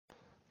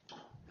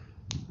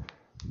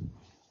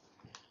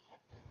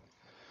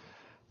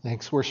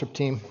Thanks, worship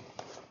team.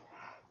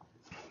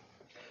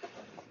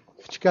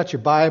 If you got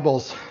your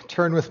Bibles,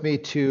 turn with me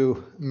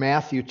to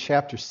Matthew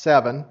chapter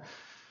 7.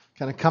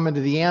 Kind of coming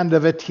to the end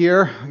of it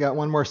here. We got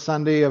one more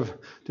Sunday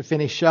to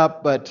finish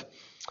up, but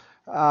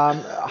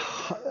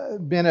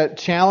been a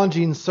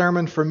challenging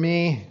sermon for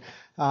me.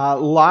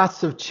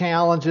 Lots of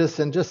challenges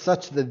and just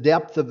such the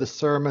depth of the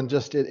sermon.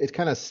 It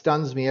kind of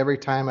stuns me every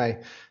time I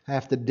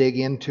have to dig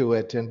into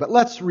it. But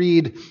let's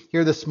read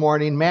here this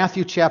morning,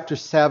 Matthew chapter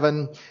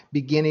 7,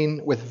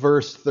 beginning with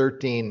verse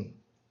 13.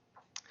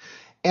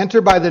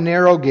 Enter by the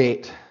narrow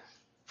gate,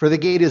 for the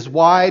gate is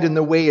wide and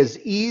the way is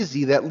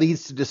easy that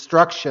leads to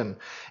destruction,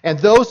 and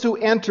those who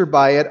enter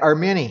by it are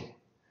many.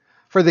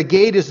 For the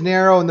gate is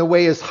narrow and the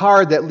way is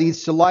hard that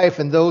leads to life,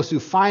 and those who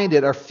find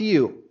it are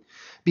few.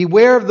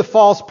 Beware of the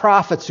false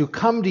prophets who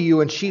come to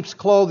you in sheep's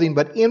clothing,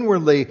 but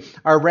inwardly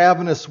are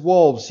ravenous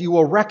wolves. You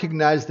will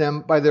recognize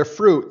them by their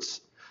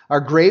fruits.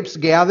 Are grapes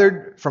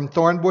gathered from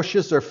thorn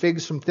bushes or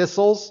figs from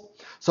thistles?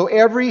 So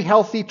every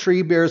healthy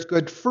tree bears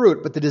good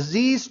fruit, but the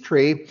diseased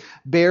tree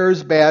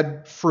bears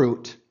bad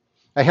fruit.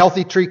 A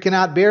healthy tree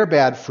cannot bear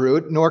bad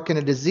fruit, nor can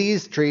a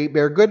diseased tree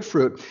bear good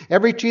fruit.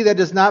 Every tree that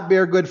does not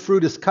bear good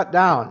fruit is cut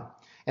down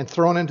and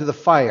thrown into the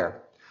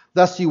fire.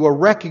 Thus you will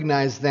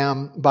recognize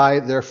them by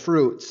their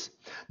fruits.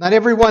 Not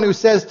everyone who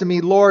says to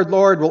me, Lord,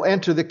 Lord, will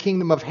enter the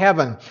kingdom of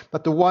heaven,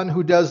 but the one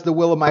who does the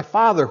will of my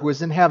Father who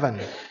is in heaven.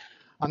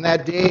 On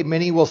that day,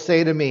 many will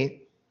say to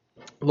me,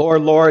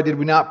 Lord, Lord, did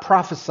we not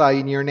prophesy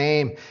in your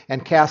name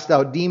and cast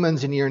out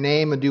demons in your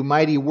name and do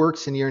mighty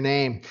works in your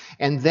name?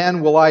 And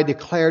then will I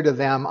declare to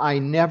them, I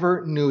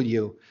never knew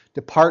you.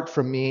 Depart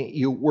from me,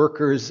 you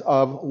workers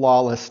of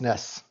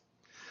lawlessness.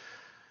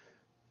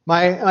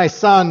 My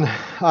son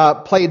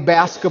played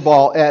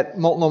basketball at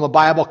Multnomah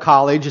Bible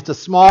College. It's a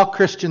small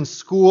Christian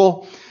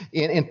school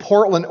in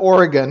Portland,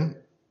 Oregon.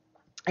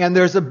 And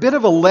there's a bit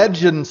of a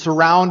legend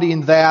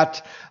surrounding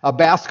that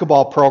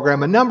basketball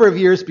program. A number of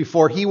years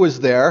before he was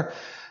there,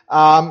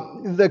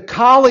 the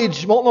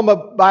college,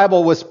 Multnomah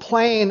Bible, was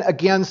playing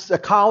against a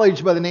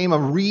college by the name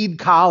of Reed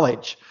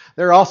College.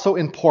 They're also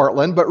in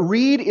Portland, but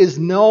Reed is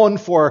known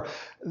for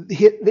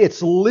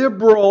its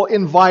liberal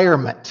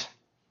environment.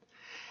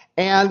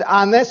 And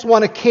on this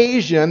one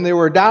occasion, they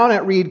were down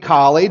at Reed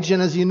College,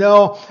 and as you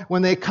know,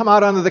 when they come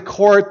out onto the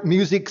court,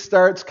 music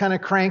starts kind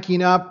of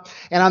cranking up.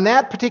 And on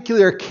that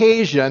particular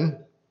occasion,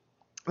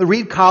 the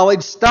Reed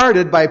College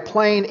started by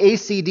playing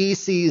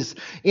AC/DC's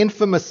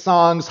infamous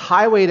songs,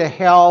 Highway to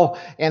Hell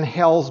and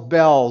Hell's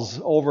Bells,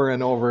 over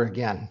and over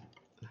again.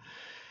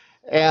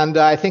 And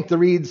I think the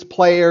Reed's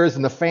players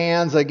and the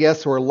fans, I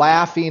guess, were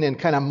laughing and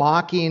kind of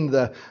mocking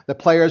the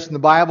players from the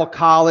Bible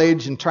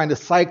College and trying to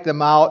psych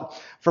them out.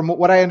 From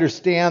what I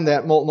understand,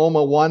 that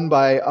Multnomah won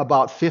by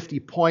about 50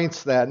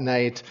 points that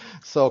night,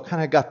 so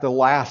kind of got the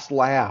last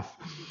laugh.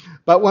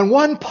 But when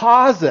one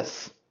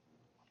pauses,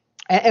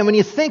 and when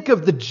you think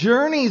of the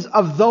journeys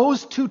of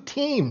those two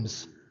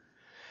teams,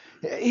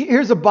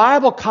 here's a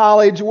Bible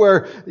college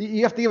where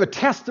you have to give a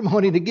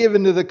testimony to give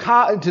into the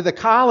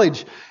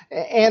college,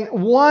 and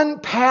one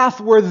path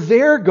where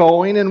they're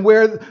going and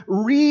where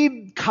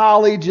Reed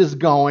College is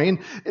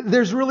going,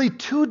 there's really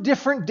two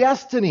different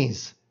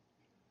destinies.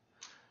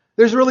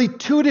 There's really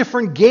two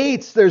different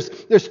gates. There's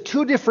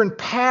two different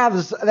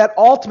paths that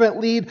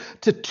ultimately lead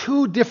to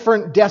two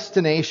different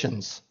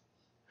destinations.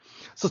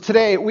 So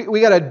today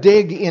we got to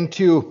dig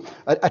into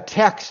a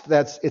text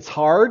it's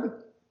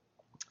hard.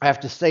 I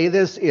have to say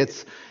this.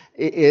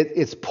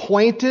 It's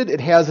pointed. It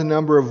has a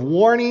number of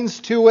warnings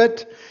to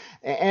it.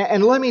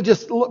 And let me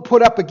just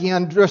put up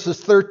again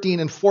verses 13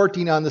 and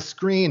 14 on the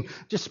screen,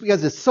 just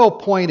because it's so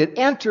pointed.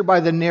 Enter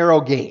by the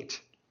narrow gate.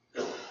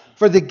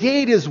 For the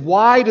gate is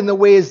wide and the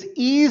way is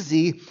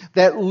easy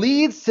that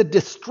leads to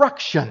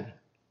destruction.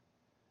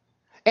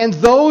 And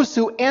those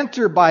who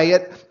enter by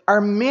it are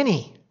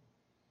many.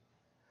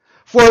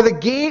 For the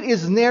gate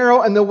is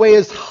narrow and the way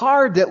is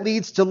hard that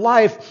leads to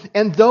life,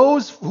 and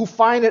those who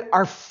find it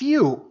are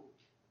few.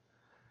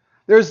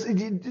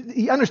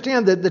 You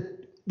understand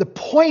the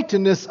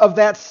pointedness of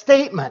that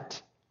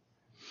statement.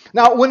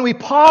 Now, when we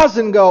pause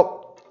and go,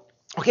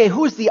 okay,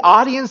 who's the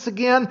audience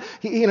again?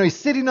 He's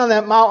sitting on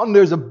that mountain.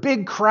 There's a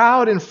big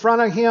crowd in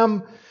front of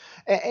him.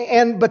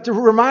 But the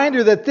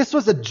reminder that this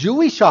was a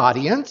Jewish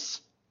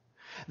audience.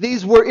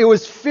 It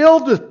was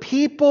filled with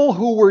people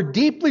who were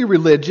deeply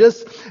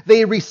religious.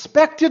 They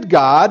respected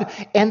God,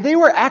 and they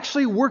were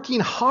actually working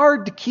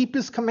hard to keep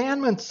His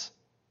commandments.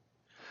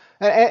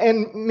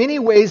 And in many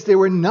ways, they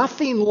were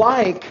nothing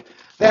like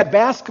that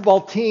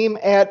basketball team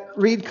at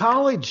Reed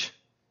College.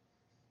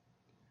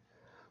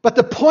 But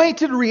the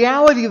pointed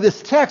reality of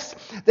this text,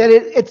 that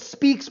it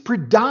speaks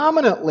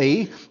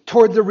predominantly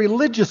toward the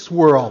religious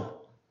world,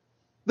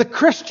 the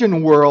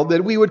Christian world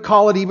that we would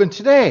call it even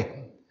today.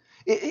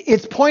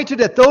 It's pointed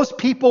at those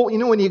people,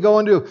 when you go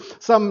into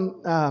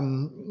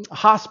some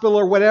hospital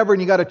or whatever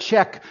and you got to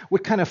check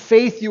what kind of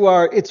faith you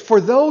are, it's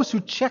for those who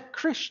check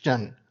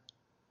Christian.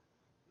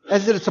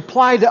 as it's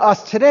applied to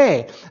us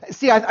today.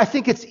 See, I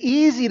think it's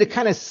easy to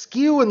kind of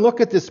skew and look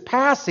at this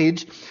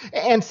passage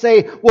and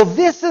say, well,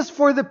 this is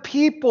for the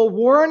people,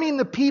 warning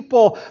the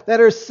people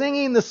that are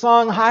singing the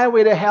song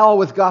Highway to Hell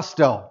with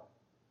gusto.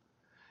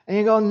 And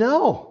you go,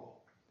 no.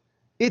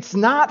 It's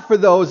not for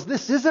those.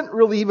 This isn't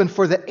really even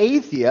for the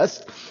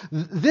atheist.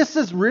 This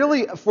is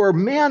really for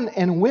men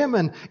and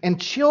women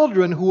and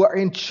children who are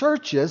in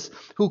churches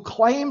who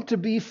claim to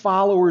be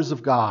followers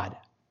of God.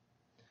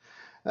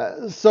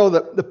 So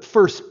the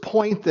first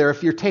point there,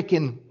 if you're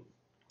taking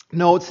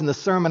notes in the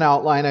sermon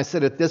outline, I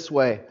said it this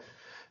way.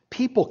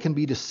 People can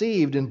be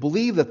deceived and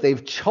believe that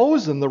they've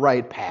chosen the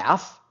right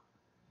path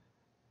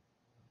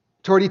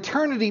toward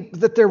eternity,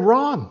 that they're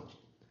wrong.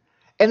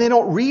 And they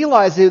don't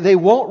realize it, they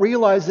won't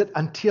realize it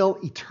until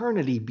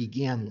eternity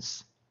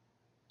begins.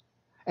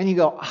 And you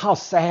go, how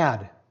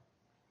sad.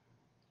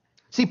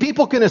 See,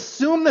 people can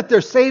assume that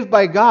they're saved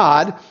by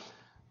God,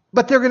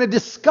 but they're going to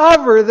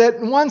discover that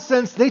in one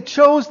sense they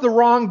chose the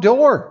wrong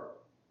door.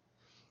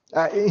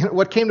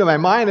 What came to my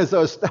mind as I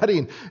was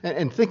studying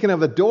and thinking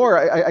of a door,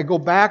 I go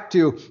back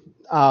to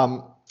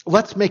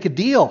Let's Make a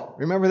Deal.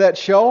 Remember that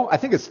show? I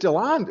think it's still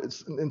on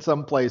in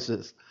some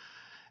places.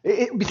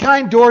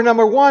 Behind door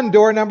number 1,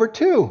 door number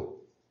 2.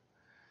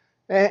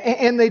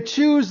 And they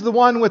choose the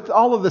one with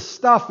all of the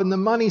stuff and the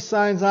money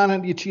signs on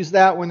it. Do you choose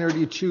that one or do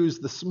you choose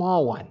the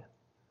small one?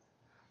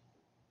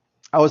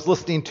 I was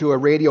listening to a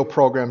radio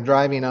program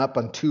driving up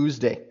on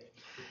Tuesday.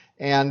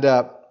 And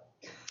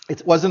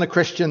it wasn't a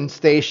Christian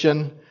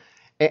station.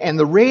 And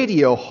the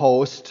radio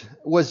host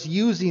was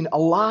using a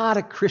lot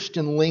of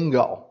Christian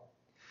lingo.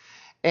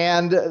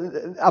 And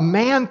a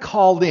man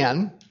called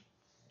in.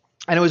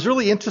 And it was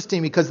really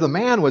interesting because the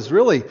man was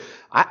really,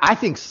 I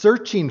think,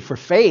 searching for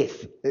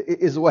faith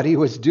is what he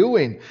was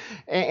doing.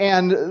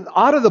 And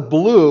out of the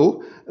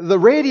blue, the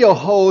radio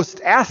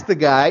host asked the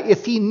guy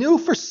if he knew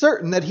for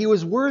certain that he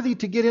was worthy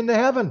to get into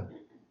heaven.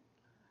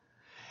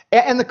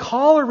 And the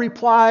caller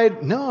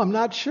replied, no, I'm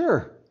not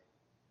sure.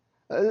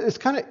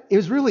 It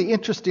was really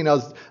interesting. I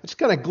was just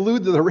kind of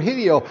glued to the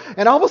radio.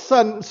 And all of a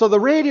sudden, so the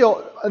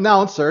radio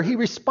announcer, he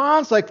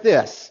responds like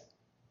this.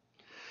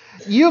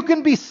 You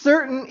can be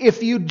certain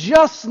if you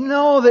just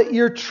know that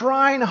you're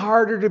trying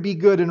harder to be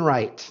good and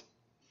right.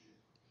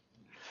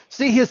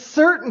 See, his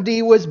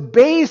certainty was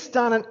based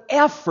on an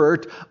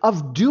effort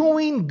of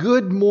doing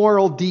good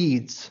moral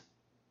deeds.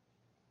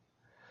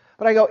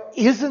 But I go,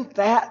 isn't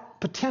that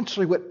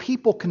potentially what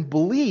people can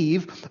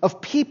believe of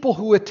people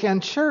who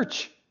attend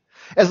church?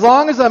 As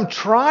long as I'm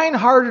trying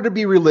harder to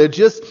be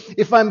religious,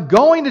 if I'm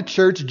going to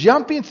church,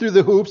 jumping through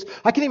the hoops,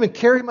 I can even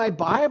carry my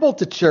Bible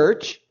to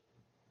church.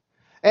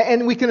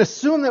 And we can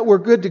assume that we're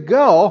good to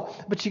go,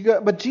 but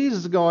Jesus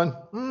is going,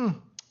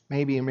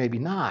 maybe or maybe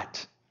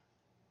not.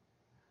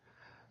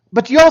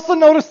 But you also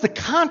notice the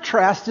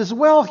contrast as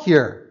well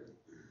here.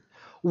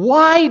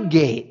 Wide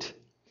gate,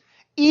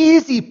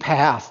 easy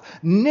path,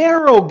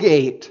 narrow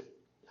gate,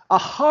 a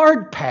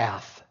hard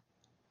path.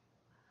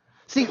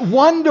 See,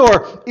 one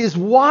door is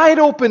wide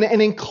open and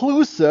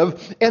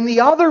inclusive, and the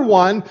other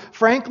one,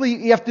 frankly,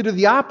 you have to do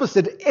the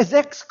opposite, is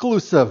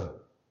exclusive.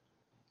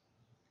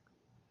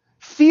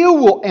 Few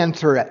will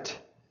enter it,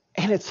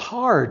 and it's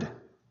hard.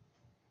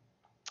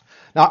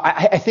 Now,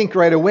 I think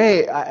right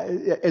away,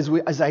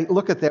 as I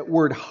look at that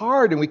word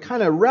hard, and we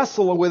kind of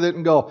wrestle with it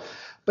and go,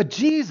 but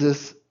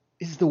Jesus,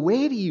 is the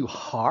way to you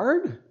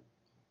hard?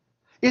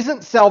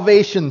 Isn't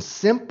salvation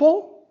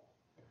simple?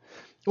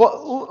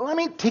 Well, let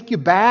me take you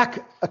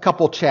back a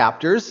couple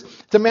chapters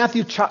to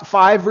Matthew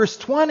 5, verse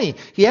 20.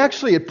 He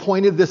actually had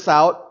pointed this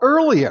out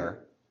earlier.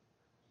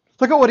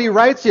 Look at what he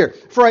writes here.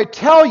 For I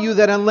tell you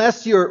that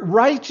unless your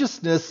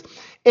righteousness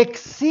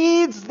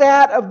exceeds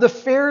that of the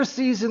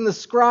Pharisees and the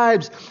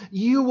scribes,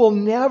 you will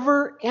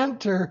never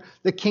enter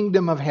the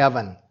kingdom of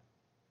heaven.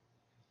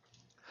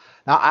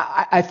 Now,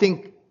 I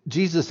think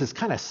Jesus has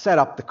kind of set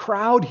up the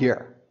crowd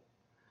here.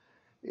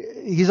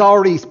 He's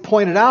already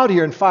pointed out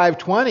here in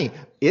 5:20,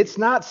 it's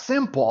not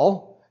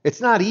simple,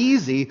 it's not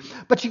easy,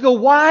 but you go,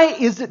 why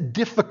is it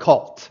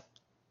difficult?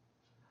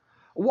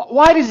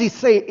 Why does he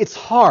say it's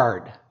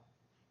hard?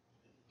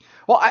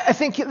 Well, I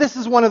think this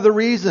is one of the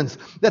reasons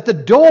that the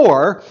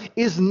door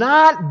is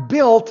not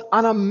built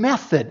on a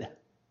method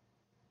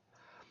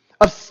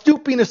of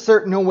stooping a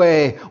certain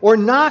way or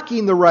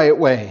knocking the right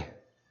way.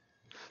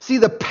 See,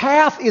 the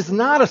path is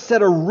not a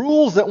set of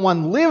rules that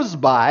one lives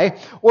by,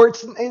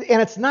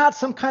 and it's not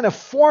some kind of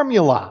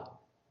formula.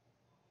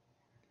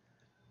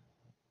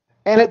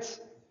 And it's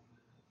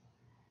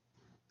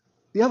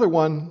the other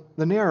one,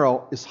 the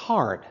narrow, is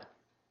hard.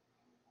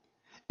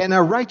 And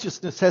our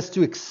righteousness has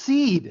to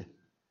exceed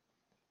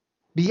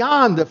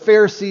beyond the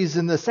Pharisees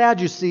and the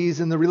Sadducees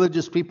and the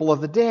religious people of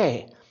the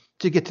day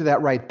to get to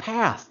that right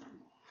path.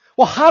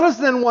 Well, how does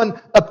then one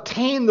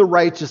obtain the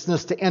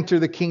righteousness to enter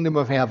the kingdom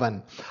of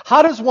heaven?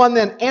 How does one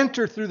then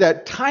enter through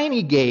that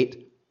tiny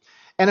gate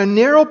and a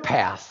narrow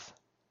path?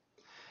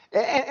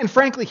 And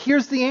frankly,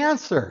 here's the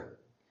answer.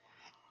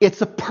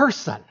 It's a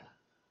person.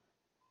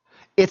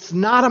 It's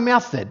not a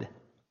method.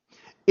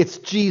 It's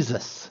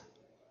Jesus.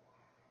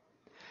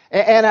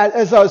 And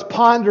as I was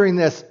pondering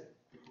this,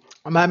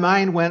 my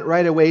mind went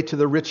right away to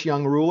the rich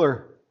young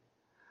ruler.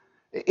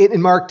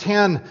 In Mark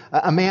 10,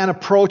 a man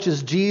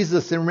approaches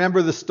Jesus, and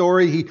remember the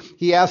story,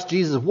 he asked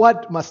Jesus,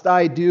 "What must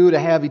I do to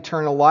have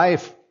eternal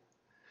life?"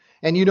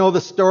 And you know the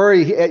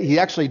story, he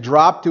actually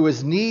dropped to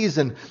his knees,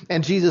 and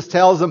Jesus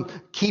tells him,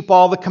 "Keep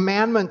all the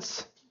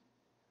commandments."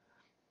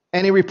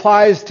 And he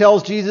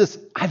tells Jesus,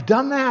 "I've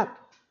done that.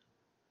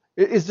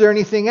 Is there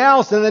anything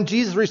else?" And then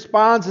Jesus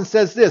responds and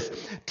says this,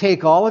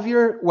 "Take all of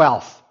your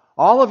wealth,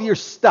 all of your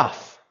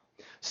stuff,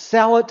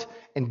 sell it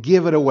and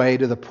give it away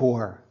to the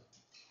poor."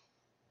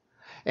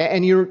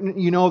 And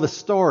you know the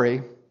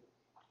story.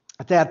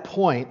 At that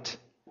point,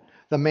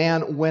 the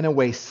man went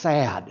away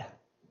sad.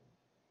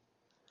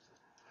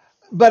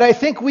 But I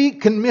think we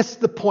can miss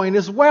the point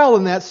as well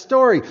in that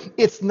story.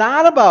 It's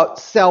not about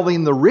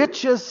selling the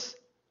riches.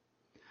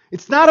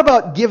 It's not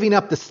about giving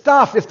up the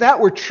stuff. If that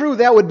were true,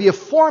 that would be a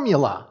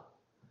formula.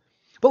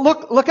 But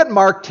look at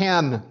Mark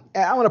 10.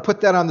 I want to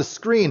put that on the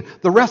screen.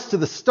 The rest of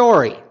the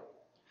story.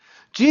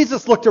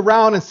 Jesus looked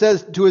around and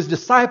says to his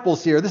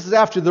disciples here, this is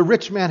after the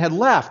rich man had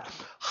left,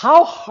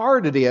 how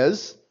hard it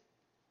is,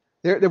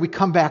 there we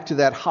come back to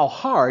that, how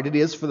hard it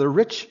is for the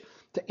rich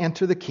to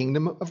enter the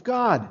kingdom of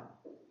God.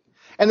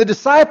 And the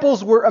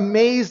disciples were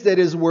amazed at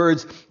his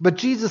words, but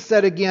Jesus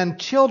said again,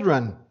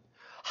 "Children,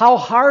 how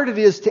hard it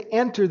is to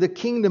enter the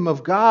kingdom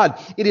of God.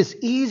 It is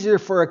easier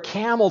for a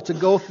camel to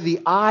go through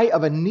the eye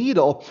of a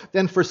needle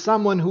than for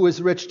someone who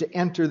is rich to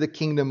enter the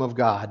kingdom of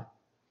God."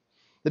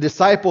 The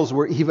disciples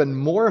were even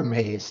more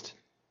amazed.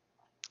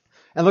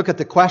 And look at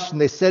the question.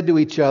 They said to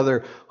each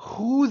other,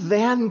 "Who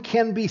then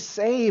can be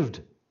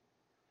saved?"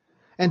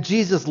 And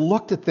Jesus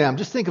looked at them.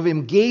 Just think of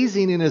him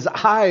gazing in his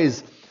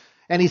eyes.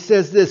 And he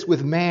says this,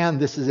 "With man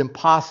this is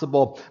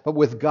impossible, but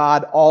with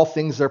God all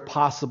things are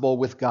possible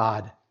with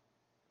God."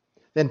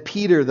 Then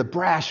Peter, the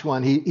brash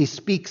one, he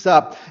speaks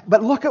up.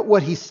 But look at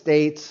what he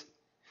states.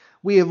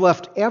 "We have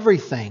left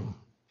everything."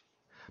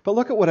 But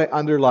look at what I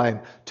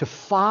underline. "To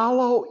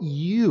follow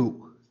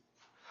you."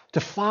 To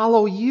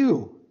follow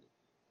you.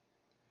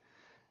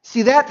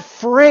 See, that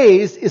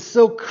phrase is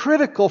so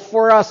critical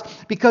for us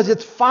because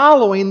it's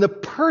following the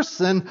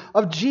person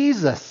of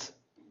Jesus.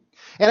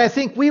 And I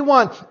think we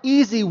want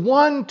easy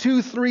 1,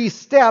 2, 3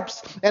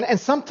 steps. And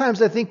sometimes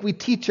I think we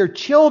teach our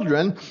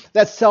children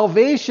that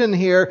salvation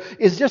here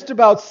is just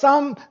about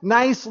some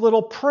nice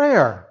little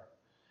prayer.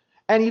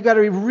 And you've got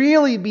to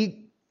really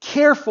be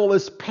careful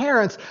as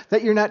parents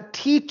that you're not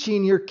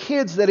teaching your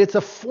kids that it's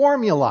a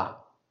formula.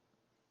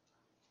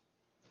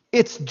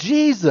 It's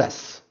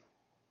Jesus.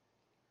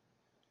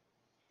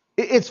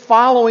 It's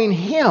following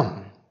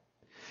him.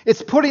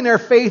 It's putting our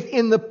faith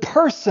in the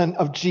person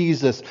of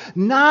Jesus,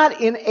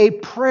 not in a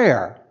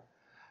prayer,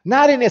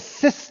 not in a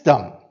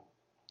system.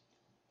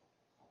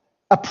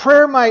 A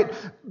prayer might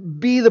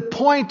be the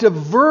point of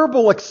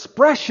verbal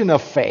expression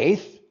of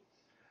faith,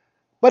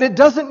 but it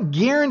doesn't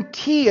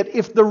guarantee it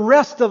if the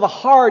rest of the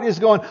heart is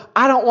going,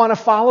 "I don't want to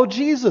follow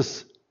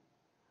Jesus."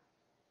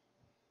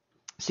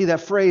 See,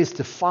 that phrase,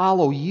 "to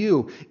follow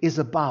you," is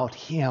about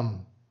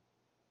him.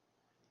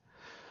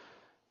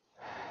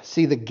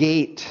 See, the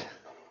gate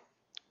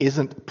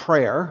isn't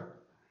prayer.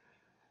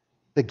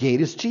 The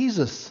gate is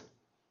Jesus.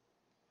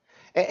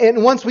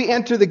 And once we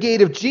enter the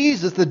gate of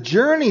Jesus, the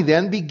journey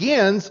then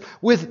begins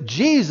with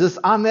Jesus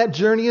on that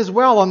journey as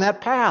well, on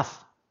that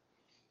path.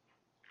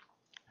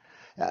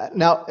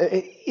 Now,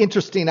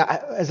 interesting,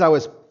 as I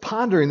was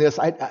pondering this,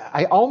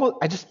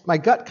 my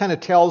gut kind of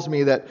tells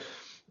me that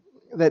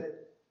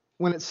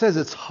when it says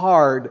it's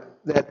hard,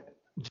 that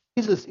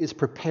Jesus is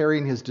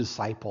preparing his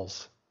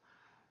disciples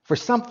for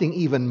something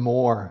even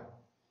more.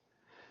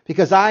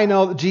 Because I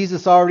know that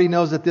Jesus already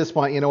knows at this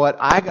point, you know what,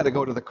 I got to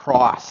go to the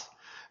cross.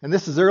 And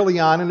this is early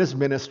on in his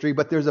ministry,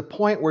 but there's a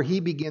point where he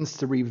begins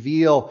to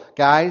reveal,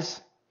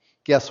 guys,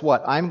 guess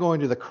what? I'm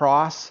going to the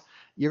cross.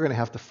 You're going to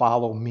have to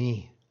follow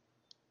me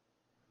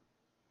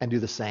and do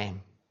the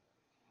same.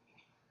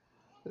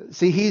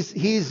 See,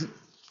 he's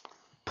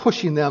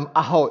pushing them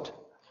out.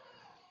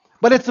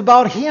 But it's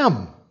about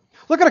him.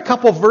 Look at a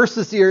couple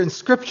verses here in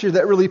Scripture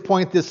that really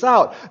point this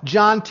out.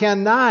 John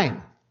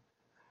 10:9.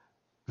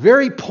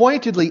 Very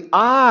pointedly,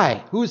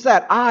 who's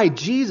that? I,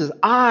 Jesus,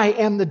 I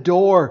am the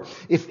door.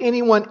 If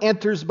anyone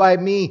enters by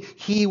me,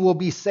 he will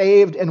be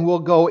saved and will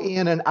go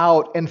in and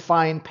out and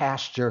find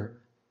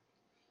pasture.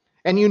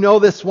 And you know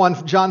this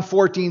one, John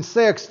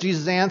 14:6,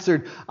 Jesus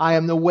answered, I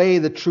am the way,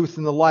 the truth,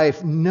 and the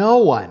life. No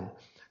one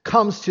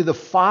comes to the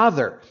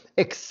Father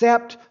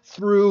except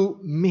through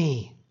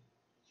me.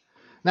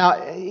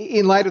 Now,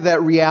 in light of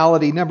that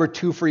reality, number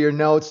 2 for your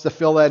notes to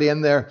fill that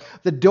in there,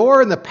 the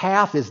door and the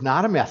path is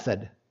not a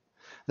method.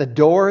 The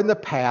door and the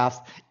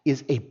path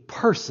is a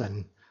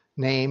person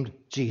named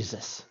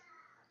Jesus.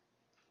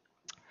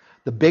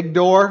 The big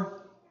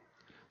door,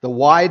 the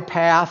wide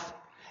path,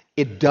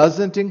 it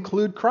doesn't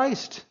include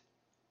Christ.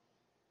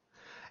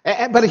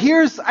 But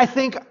here's, I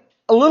think,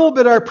 a little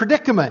bit our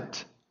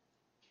predicament.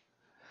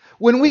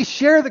 When we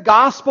share the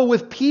gospel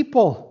with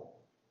people,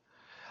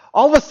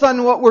 all of a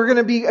sudden what we're going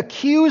to be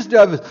accused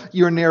of is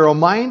you're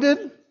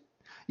narrow-minded,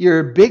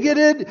 you're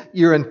bigoted,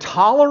 you're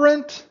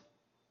intolerant.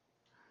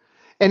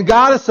 And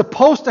God is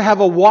supposed to have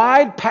a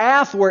wide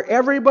path where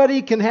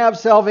everybody can have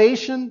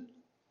salvation.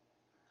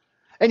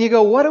 And you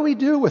go, what do we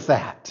do with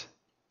that?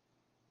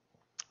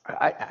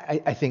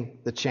 I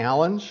think the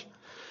challenge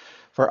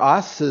for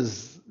us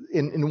is,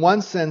 in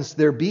one sense,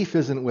 their beef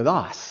isn't with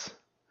us.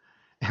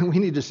 And we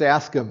need to just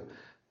ask them,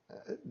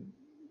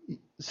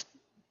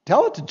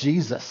 tell it to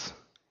Jesus.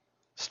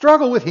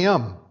 Struggle with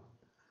him.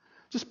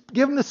 Just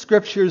give him the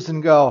scriptures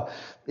and go,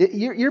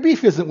 your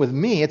beef isn't with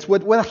me, it's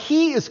what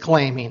he is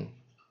claiming.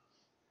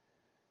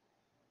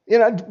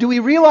 Do we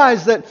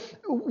realize that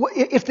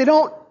if they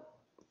don't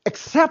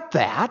accept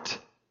that,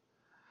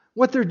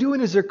 what they're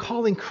doing is they're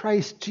calling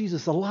Christ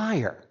Jesus a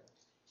liar.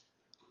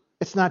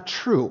 It's not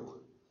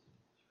true.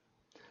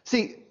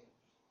 See,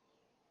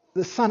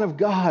 the Son of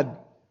God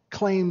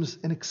claims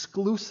an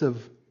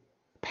exclusive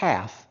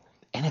path,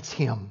 and it's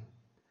him.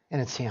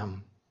 And it's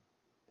him.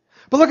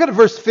 But look at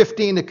verse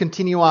 15 to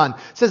continue on. It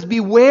says,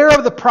 beware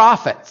of the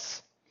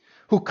prophets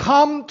who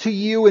come to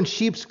you in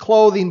sheep's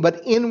clothing,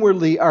 but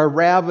inwardly are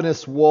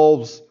ravenous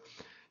wolves.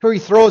 Here he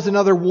throws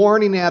another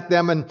warning at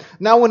them. And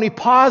now when we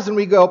pause and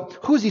we go,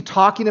 who's he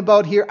talking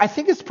about here? I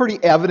think it's pretty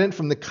evident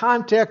from the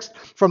context,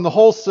 from the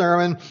whole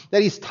sermon,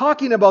 that he's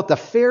talking about the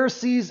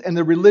Pharisees and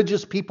the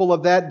religious people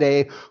of that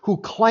day who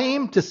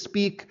claim to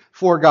speak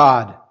for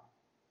God.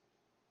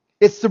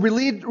 It's the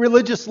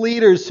religious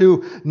leaders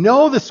who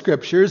know the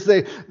scriptures.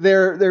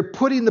 They're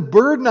putting the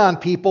burden on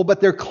people,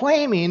 but they're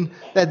claiming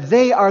that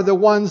they are the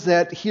ones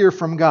that hear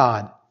from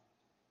God.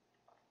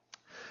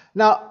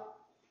 Now,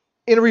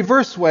 in a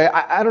reverse way,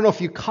 I don't know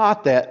if you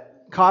caught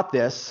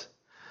this,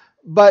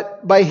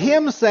 but by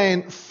him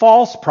saying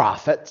false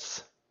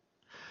prophets,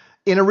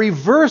 in a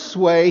reverse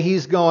way,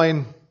 he's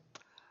going,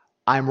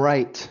 I'm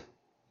right.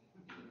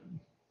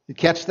 You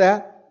catch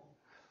that?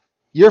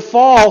 You're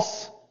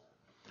false.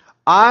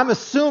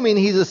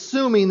 He's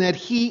assuming that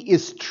he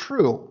is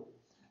true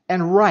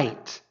and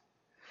right.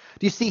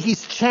 Do you see?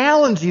 He's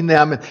challenging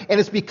them, and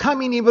it's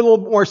becoming even a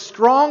little more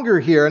stronger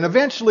here. And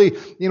eventually,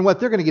 they're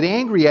going to get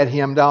angry at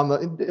him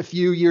a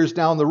few years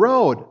down the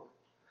road.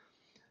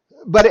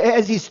 But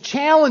as he's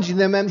challenging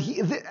them, and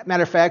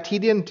matter of fact,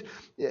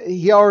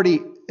 he already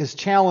has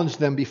challenged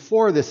them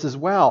before this as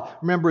well.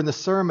 Remember in the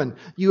sermon,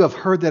 you have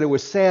heard that it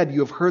was said,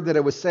 you have heard that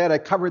it was said. I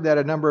covered that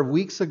a number of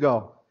weeks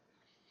ago.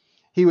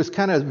 He was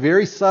kind of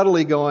very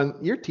subtly going,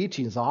 your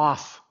teaching's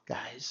off,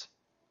 guys.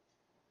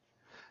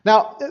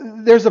 Now,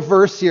 there's a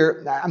verse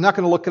here. I'm not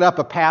going to look it up,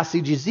 a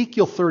passage,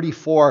 Ezekiel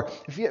 34.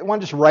 If you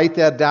want to just write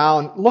that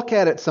down, look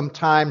at it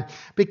sometime,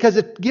 because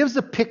it gives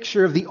a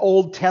picture of the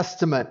Old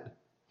Testament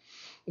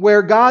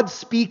where God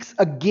speaks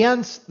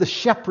against the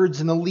shepherds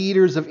and the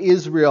leaders of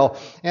Israel.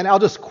 And I'll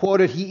just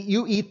quote it.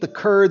 You eat the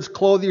curds,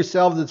 clothe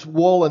yourselves with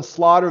wool, and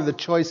slaughter the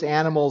choice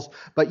animals,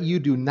 but you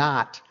do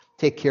not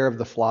take care of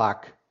the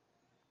flock.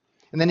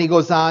 And then he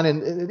goes on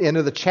in the end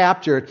of the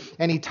chapter,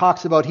 and he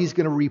talks about he's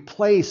going to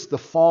replace the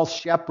false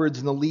shepherds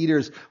and the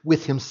leaders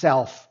with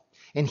himself.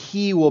 And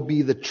he will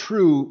be the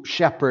true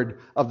shepherd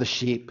of the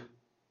sheep.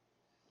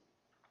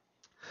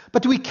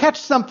 But do we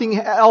catch something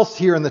else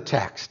here in the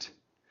text?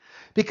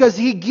 Because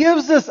he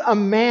gives us a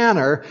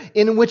manner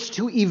in which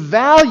to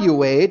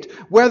evaluate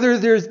whether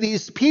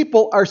these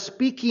people are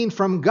speaking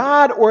from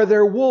God or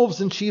they're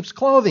wolves in sheep's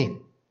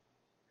clothing.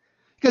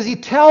 Because he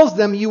tells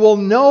them, you will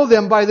know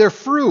them by their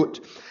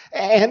fruit.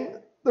 And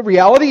the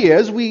reality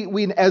is,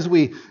 as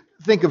we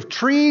think of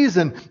trees,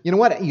 and you know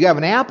what? You have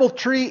an apple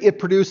tree, it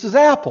produces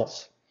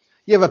apples.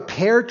 You have a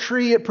pear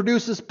tree, it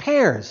produces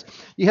pears.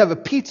 You have a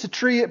pizza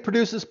tree, it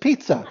produces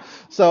pizza.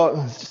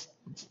 So, just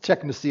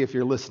checking to see if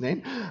you're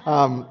listening.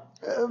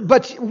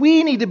 But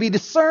we need to be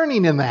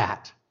discerning in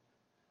that.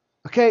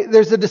 Okay,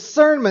 there's a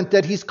discernment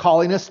that he's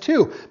calling us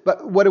to.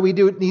 But what do we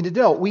need to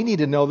do? We need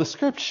to know the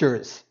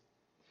scriptures,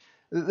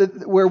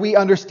 where we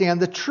understand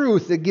the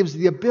truth that gives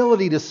the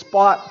ability to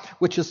spot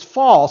which is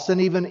false and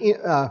even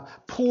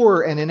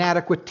poor and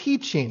inadequate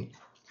teaching.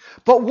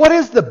 But what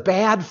is the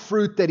bad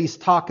fruit that he's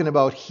talking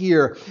about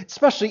here,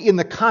 especially in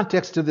the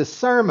context of this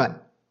sermon,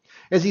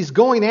 as he's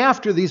going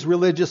after these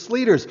religious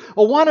leaders?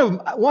 Well,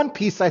 one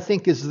piece I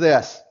think is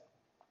this.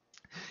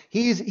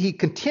 He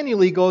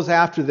continually goes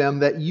after them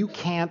that you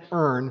can't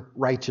earn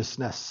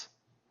righteousness.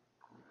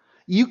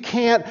 You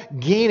can't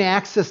gain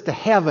access to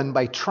heaven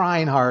by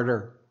trying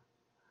harder.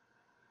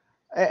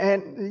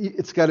 And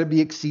it's got to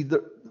exceed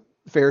the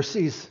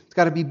Pharisees. It's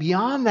got to be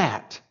beyond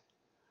that.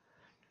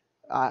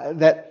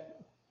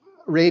 That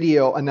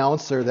radio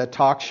announcer, that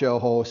talk show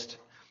host,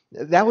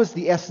 that was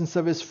the essence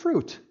of his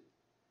fruit.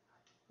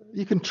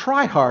 You can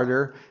try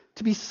harder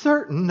to be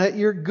certain that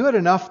you're good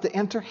enough to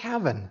enter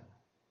heaven.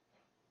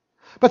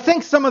 But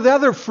think some of the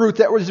other fruit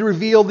that was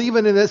revealed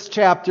even in this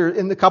chapter,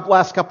 in the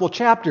last couple of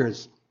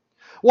chapters.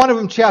 One of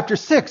them, chapter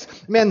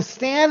 6, men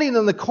standing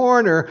in the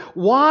corner,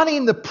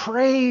 wanting the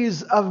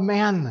praise of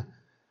men,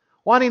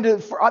 wanting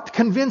to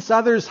convince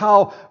others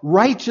how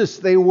righteous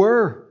they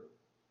were.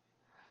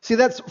 See,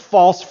 that's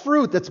false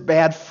fruit. That's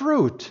bad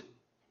fruit.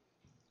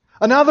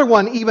 Another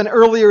one, even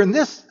earlier in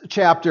this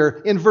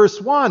chapter, in verse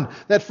 1,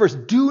 that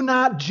first, do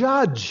not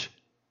judge.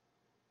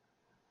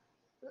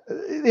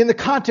 In the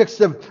context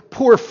of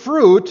poor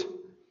fruit,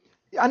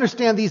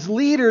 understand these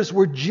leaders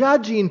were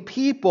judging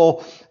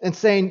people and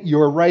saying,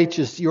 you're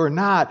righteous, you're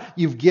not.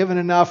 You've given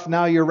enough,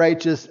 now you're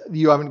righteous.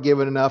 You haven't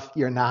given enough,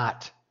 you're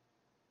not.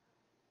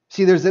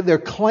 See, they're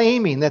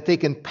claiming that they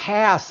can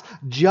pass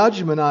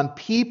judgment on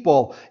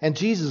people, and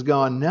Jesus is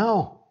going,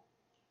 no.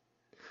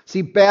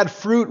 See, bad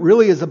fruit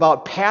really is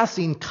about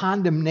passing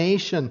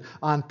condemnation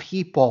on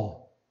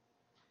people.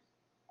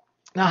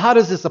 Now, how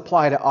does this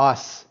apply to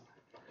us?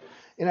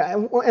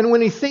 And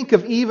when you think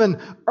of even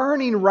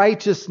earning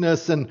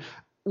righteousness, and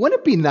wouldn't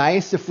it be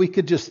nice if we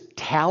could just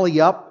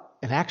tally up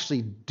and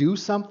actually do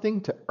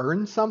something to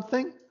earn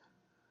something?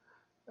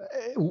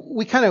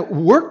 We kind of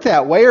work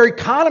that way. Our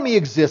economy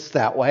exists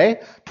that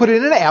way. Put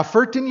in an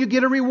effort and you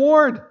get a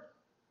reward.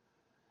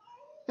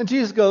 And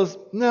Jesus goes,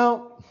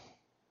 no.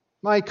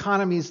 My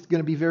economy is going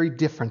to be very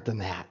different than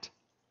that.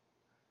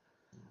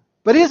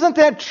 But isn't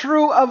that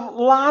true of a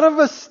lot of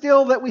us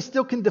still, that we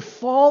still can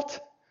default?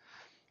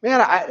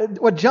 Man,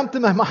 what jumped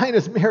in my mind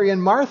is Mary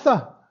and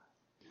Martha.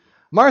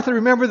 Martha,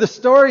 remember the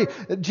story?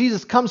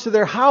 Jesus comes to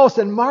their house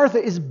and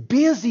Martha is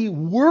busy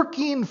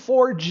working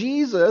for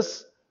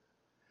Jesus.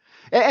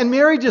 And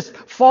Mary just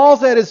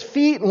falls at his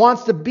feet and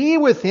wants to be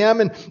with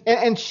him.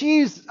 And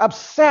she's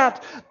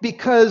upset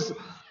because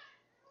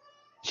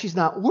she's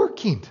not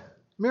working.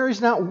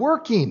 Mary's not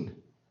working.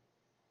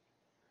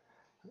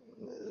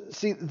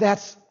 See,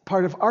 that's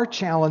part of our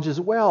challenge as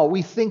well.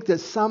 We think that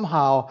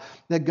somehow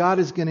that God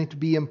is going to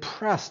be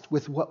impressed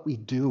with what we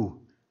do.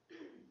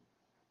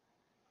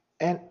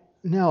 And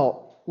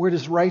no, where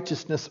does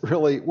righteousness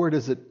where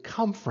does it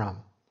come from?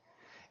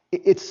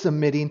 It's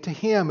submitting to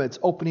Him. It's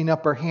opening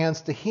up our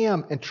hands to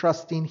Him and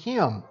trusting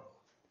Him.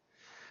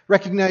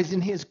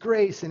 Recognizing His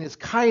grace and His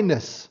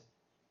kindness.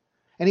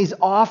 And He's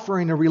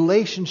offering a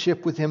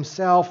relationship with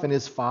Himself and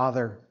His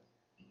Father.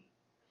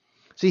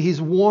 See, He's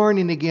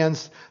warning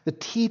against the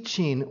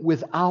teaching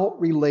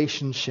without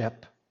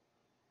relationship.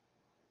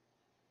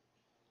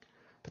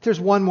 But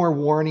there's one more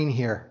warning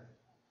here.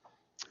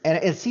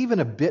 And it's even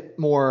a bit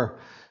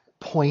more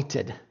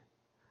pointed.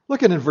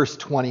 Look at it in verse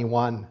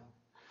 21.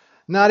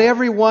 Not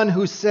everyone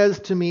who says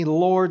to me,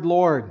 Lord,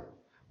 Lord,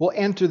 will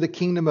enter the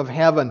kingdom of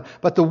heaven,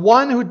 but the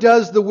one who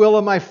does the will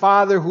of my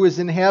Father who is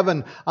in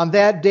heaven. On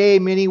that day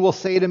many will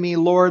say to me,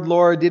 Lord,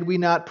 Lord, did we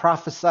not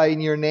prophesy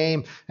in your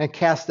name and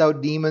cast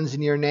out demons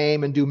in your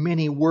name and do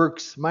many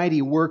works,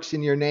 mighty works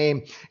in your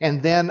name?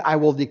 And then I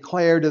will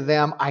declare to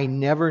them, I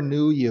never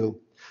knew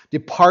you.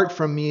 Depart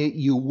from me,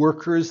 you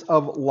workers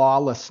of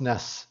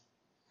lawlessness.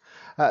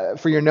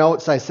 For your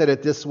notes, I said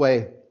it this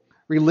way.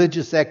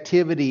 Religious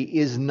activity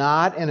is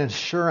not an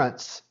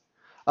assurance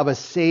of a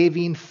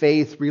saving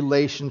faith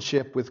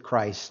relationship with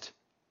Christ.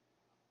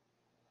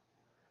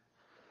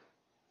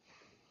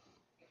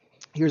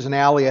 Here's an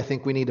alley I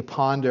think we need to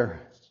ponder.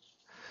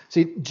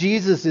 See,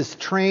 Jesus is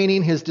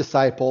training His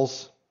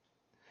disciples.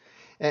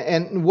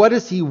 And what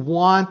does He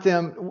want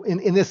them,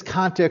 in this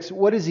context,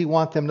 what does He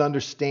want them to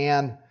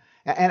understand?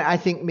 And I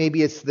think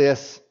maybe it's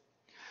this.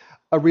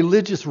 A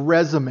religious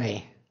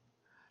resume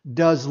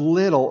does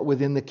little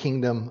within the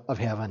kingdom of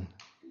heaven.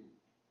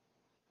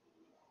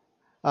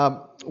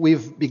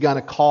 We've begun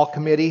a call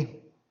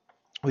committee.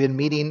 We've been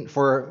meeting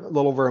for a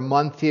little over a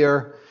month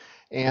here,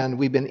 and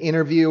we've been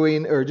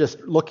interviewing or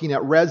just looking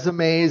at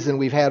resumes, and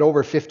we've had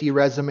over 50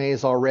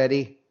 resumes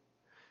already.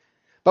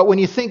 But when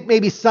you think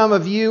maybe some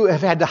of you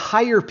have had to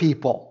hire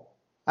people,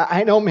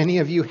 I know many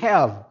of you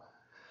have,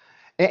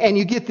 and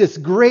you get this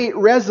great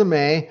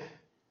resume,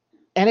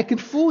 and it can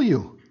fool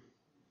you.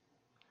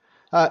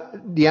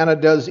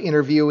 Deanna does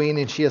interviewing,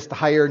 and she has to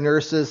hire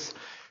nurses.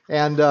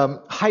 And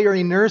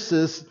hiring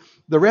nurses,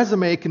 the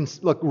resume can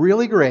look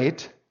really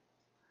great,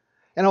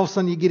 and all of a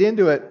sudden you get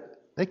into it,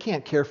 they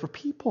can't care for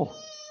people.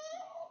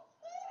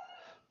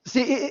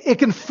 See, it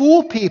can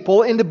fool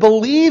people into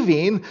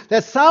believing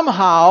that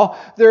somehow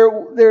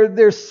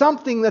there's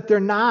something that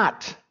they're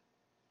not.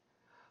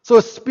 So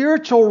a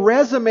spiritual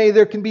resume,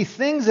 there can be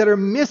things that are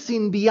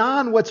missing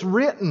beyond what's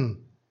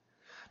written.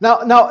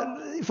 Now,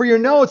 for your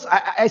notes,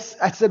 I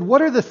said,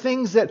 what are the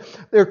things that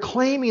they're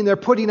claiming they're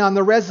putting on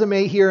the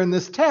resume here in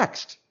this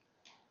text?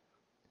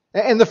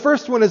 And the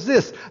first one is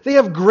this. They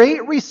have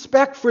great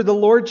respect for the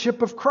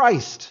lordship of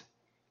Christ.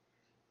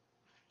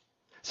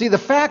 See, the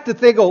fact that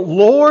they go,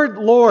 Lord,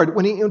 Lord,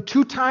 when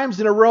 2 times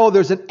in a row,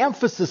 there's an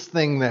emphasis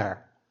thing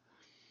there.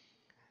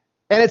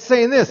 And it's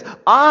saying this,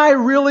 I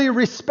really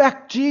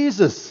respect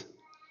Jesus.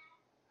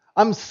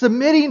 I'm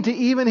submitting to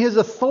even His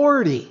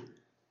authority.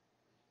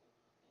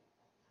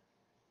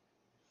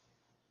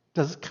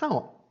 Does it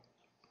count?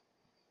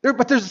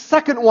 But there's a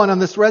second one on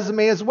this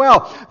resume as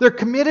well. They're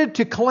committed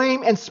to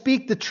claim and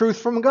speak the truth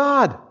from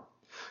God.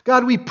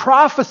 God, we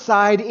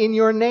prophesied in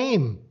your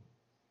name.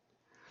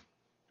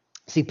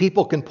 See,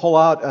 people can pull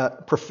out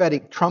a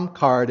prophetic trump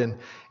card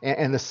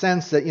and the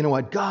sense that, you know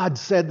what, God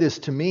said this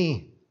to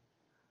me.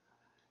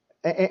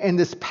 And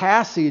this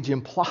passage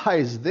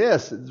implies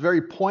this. It's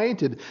very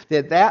pointed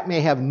that may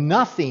have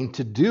nothing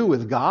to do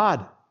with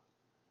God.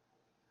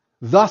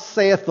 Thus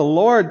saith the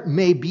Lord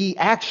may be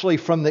actually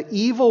from the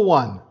evil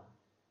one.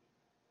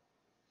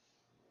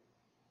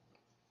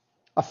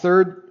 A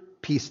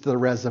third piece to the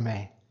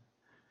resume.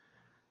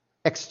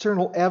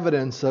 External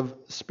evidence of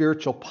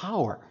spiritual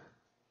power.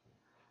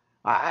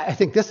 I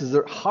think this is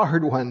a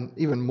hard one,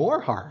 even more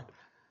hard.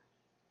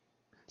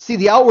 See,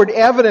 the outward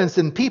evidence,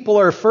 and people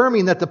are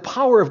affirming that the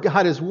power of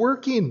God is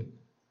working.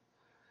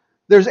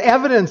 There's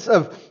evidence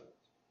of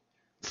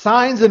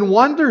signs and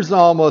wonders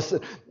almost.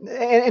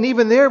 And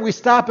even there we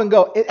stop and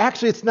go,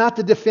 it's not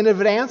the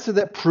definitive answer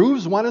that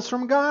proves one is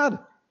from God.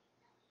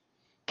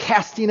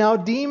 Casting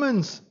out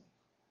demons.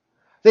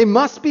 They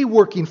must be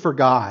working for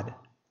God.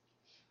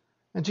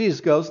 And Jesus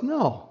goes,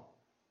 no.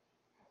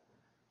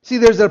 See,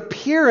 there's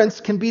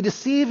appearance can be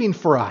deceiving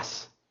for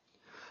us.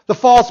 The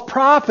false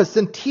prophets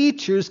and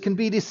teachers can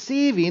be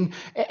deceiving,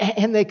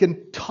 and they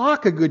can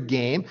talk a good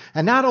game,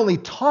 and not only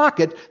talk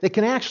it, they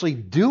can actually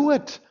do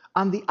it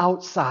on the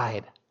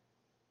outside.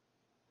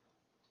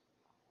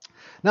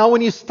 Now,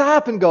 when you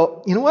stop and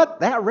go, you know what?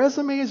 That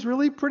resume is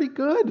really pretty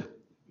good.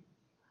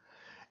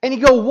 And you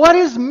go, what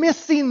is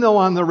missing, though,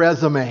 on the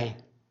resume?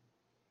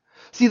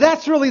 See,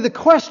 that's really the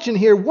question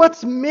here.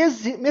 What's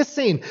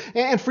missing?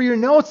 And for your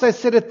notes, I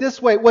said it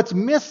this way. What's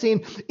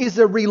missing is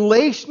a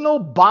relational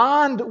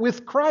bond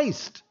with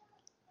Christ.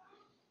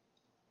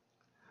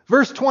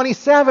 Verse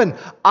 27,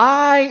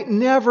 I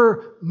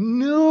never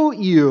knew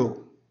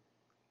you.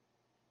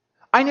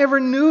 I never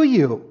knew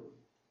you.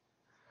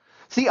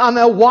 See, on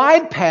the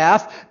wide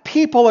path,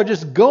 people are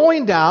just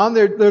going down.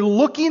 They're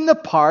looking the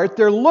part.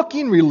 They're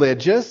looking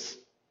religious.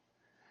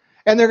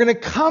 And they're going to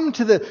come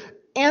to the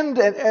end,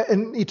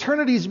 and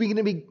eternity is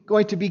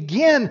going to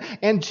begin,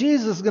 and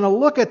Jesus is going to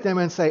look at them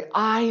and say,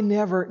 I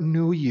never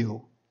knew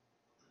you.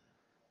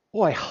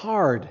 Boy,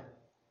 hard.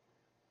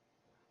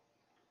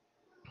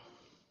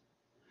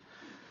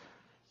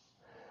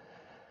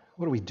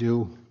 What do we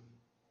do?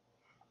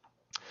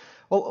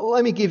 Well,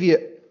 let me give you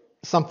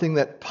something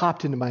that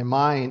popped into my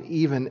mind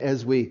even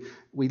as we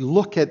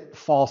look at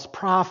false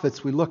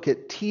prophets, we look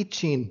at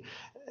teaching,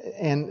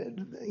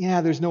 and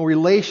there's no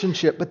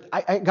relationship, but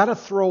I got to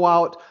throw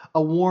out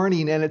a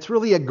warning, and it's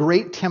really a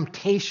great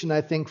temptation,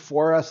 I think,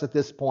 for us at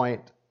this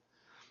point,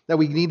 that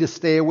we need to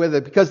stay with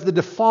it, because the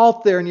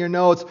default there in your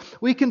notes,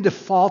 we can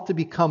default to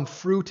become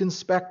fruit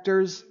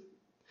inspectors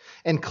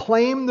and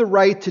claim the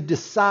right to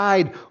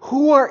decide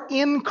who are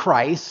in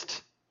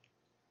Christ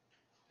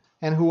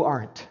and who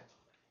aren't.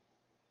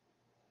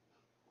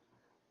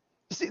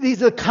 See,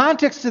 the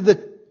context of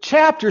the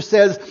chapter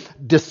says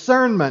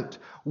discernment,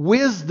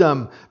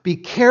 wisdom, be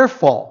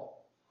careful.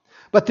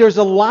 But there's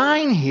a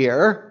line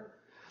here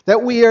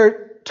that we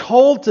are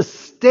told to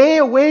stay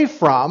away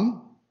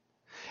from,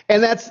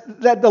 and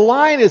that the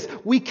line is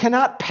we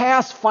cannot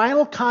pass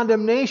final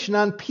condemnation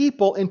on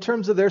people in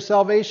terms of their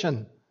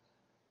salvation.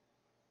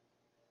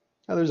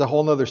 Now, there's a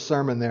whole other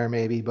sermon there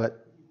maybe,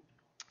 but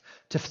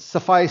to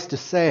suffice to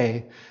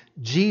say,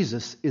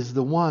 Jesus is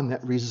the one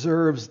that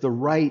reserves the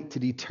right to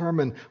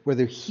determine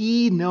whether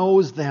he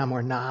knows them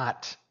or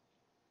not.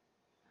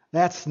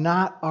 That's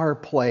not our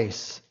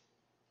place.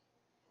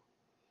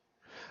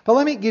 But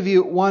let me give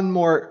you one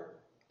more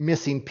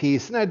missing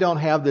piece, and I don't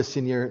have this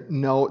in your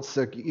notes,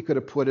 so you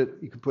could put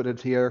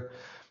it here.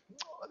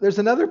 There's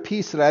another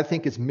piece that I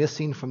think is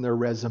missing from their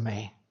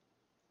resume.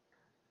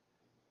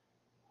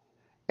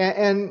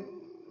 And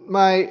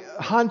my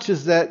hunch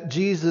is that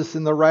Jesus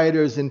and the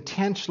writers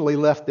intentionally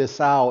left this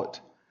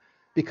out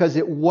because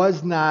it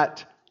was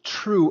not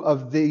true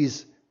of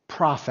these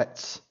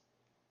prophets.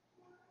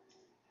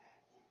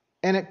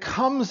 And it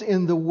comes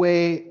in the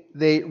way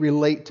they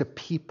relate to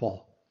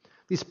people.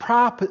 These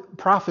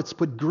prophets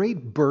put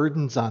great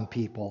burdens on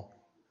people.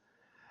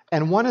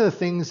 And one of the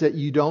things that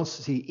you don't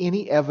see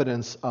any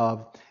evidence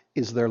of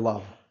is their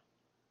love.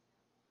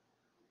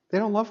 They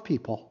don't love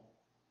people.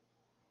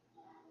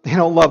 They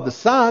don't love the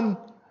Son.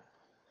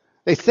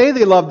 They say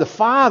they love the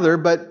Father,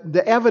 but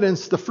the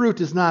evidence, the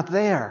fruit is not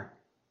there.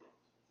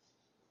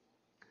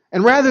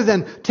 And rather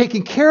than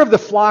taking care of the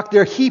flock,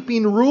 they're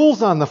heaping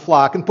rules on the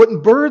flock and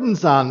putting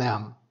burdens on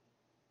them.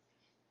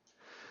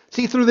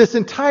 See, through this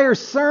entire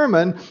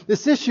sermon,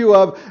 this issue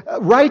of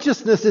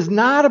righteousness is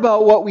not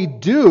about what we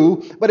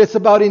do, but it's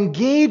about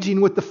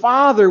engaging with the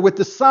Father, with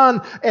the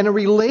Son, and a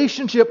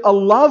relationship, a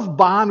love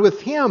bond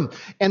with Him.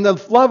 And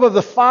the love of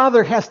the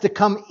Father has to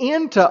come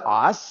into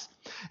us,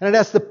 and it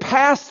has to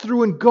pass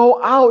through and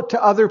go out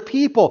to other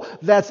people.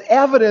 That's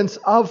evidence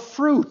of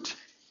fruit.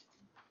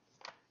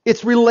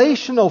 It's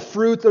relational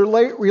fruit, the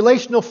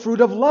relational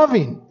fruit of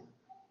loving.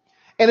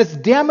 And it's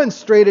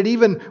demonstrated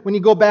even when you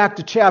go back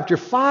to chapter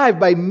 5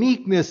 by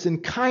meekness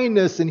and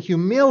kindness and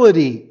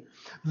humility.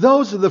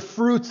 Those are the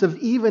fruits of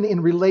even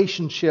in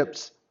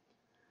relationships.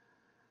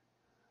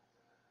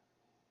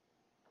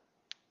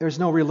 There's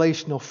no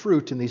relational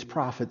fruit in these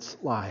prophets'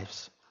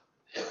 lives.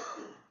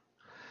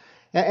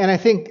 And I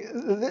think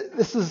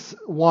this is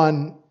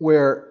one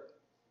where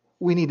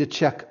we need to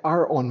check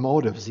our own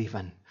motives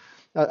even.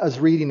 I was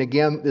reading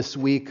again this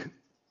week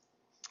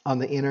on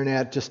the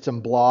internet, just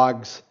some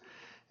blogs,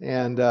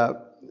 and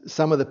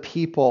some of the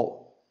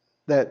people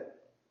that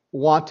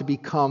want to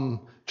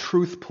become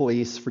truth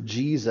police for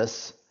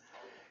Jesus.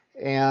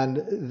 And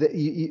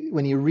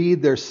when you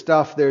read their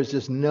stuff, there's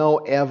just no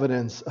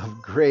evidence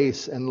of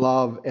grace and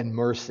love and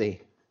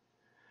mercy.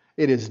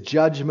 It is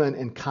judgment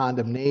and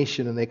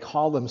condemnation, and they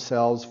call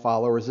themselves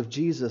followers of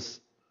Jesus.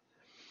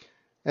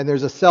 And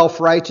there's a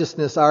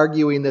self-righteousness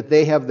arguing that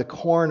they have the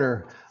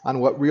corner on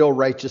what real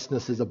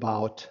righteousness is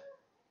about.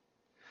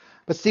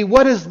 But see,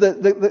 what is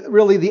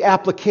really the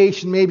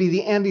application, maybe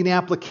the ending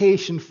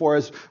application for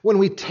us when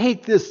we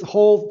take this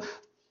whole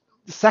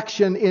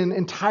section in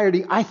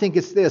entirety? I think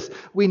it's this.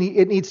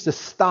 It needs to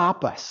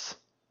stop us.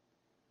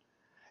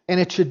 And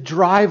it should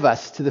drive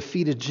us to the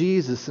feet of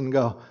Jesus and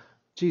go,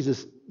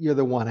 Jesus, you're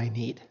the one I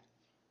need.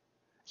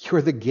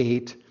 You're the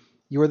gate.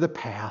 You're the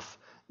path.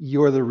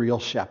 You're the real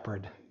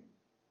shepherd.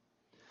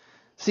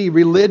 See,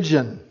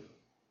 religion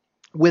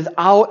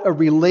without a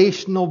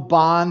relational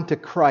bond to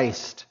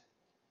Christ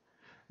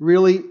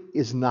really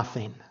is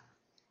nothing.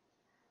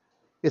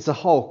 It's a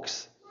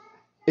hoax.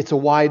 It's a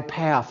wide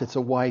path. It's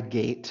a wide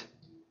gate.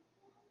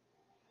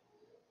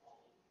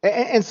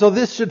 And so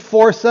this should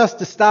force us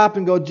to stop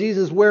and go,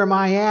 Jesus, where am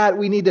I at?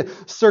 We need to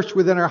search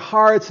within our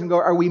hearts and go,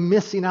 are we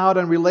missing out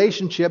on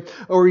relationship?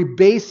 Or are we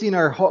basing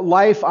our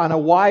life on a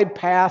wide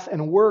path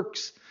and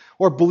works?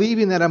 Or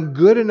believing that I'm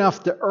good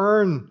enough to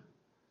earn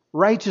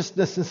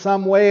righteousness in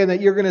some way and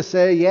that you're going to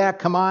say, yeah,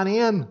 come on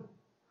in.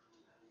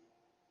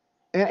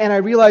 And I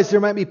realize there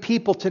might be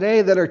people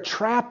today that are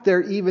trapped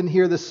there even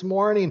here this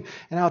morning.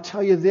 And I'll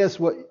tell you this,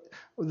 what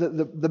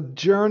the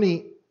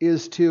journey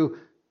is to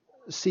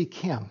seek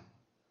Him.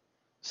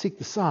 Seek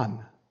the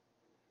Son.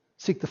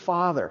 Seek the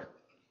Father.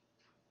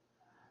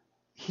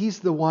 He's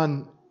the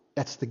one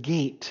that's the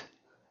gate,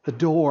 the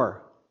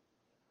door.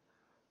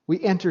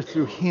 We enter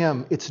through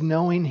Him. It's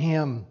knowing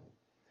Him.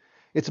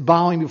 It's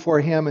bowing before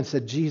Him and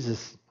said,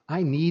 Jesus,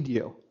 I need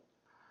you.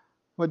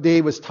 What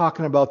Dave was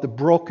talking about, the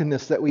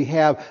brokenness that we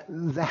have,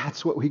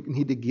 that's what we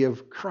need to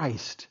give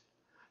Christ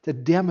to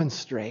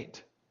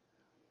demonstrate.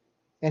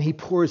 And He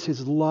pours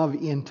His love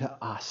into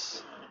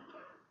us.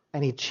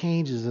 And He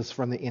changes us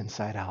from the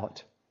inside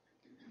out.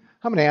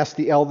 I'm going to ask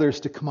the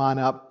elders to come on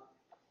up.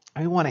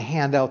 I want to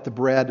hand out the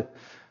bread.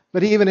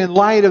 But even in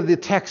light of the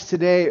text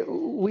today,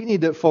 we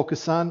need to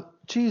focus on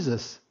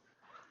Jesus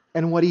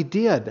and what He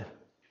did.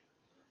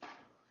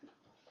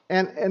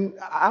 And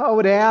I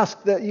would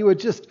ask that you would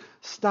just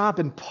stop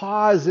and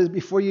pause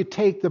before you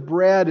take the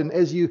bread, and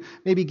as you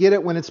maybe get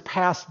it when it's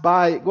passed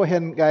by, go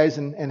ahead, guys,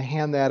 and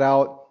hand that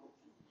out.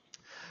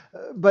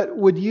 But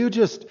would you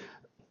just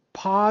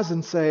pause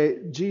and say,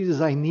 Jesus,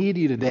 I need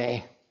you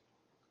today.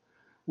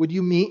 Would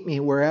you meet me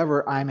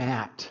wherever I'm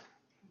at?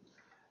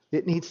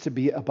 It needs to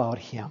be about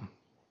Him.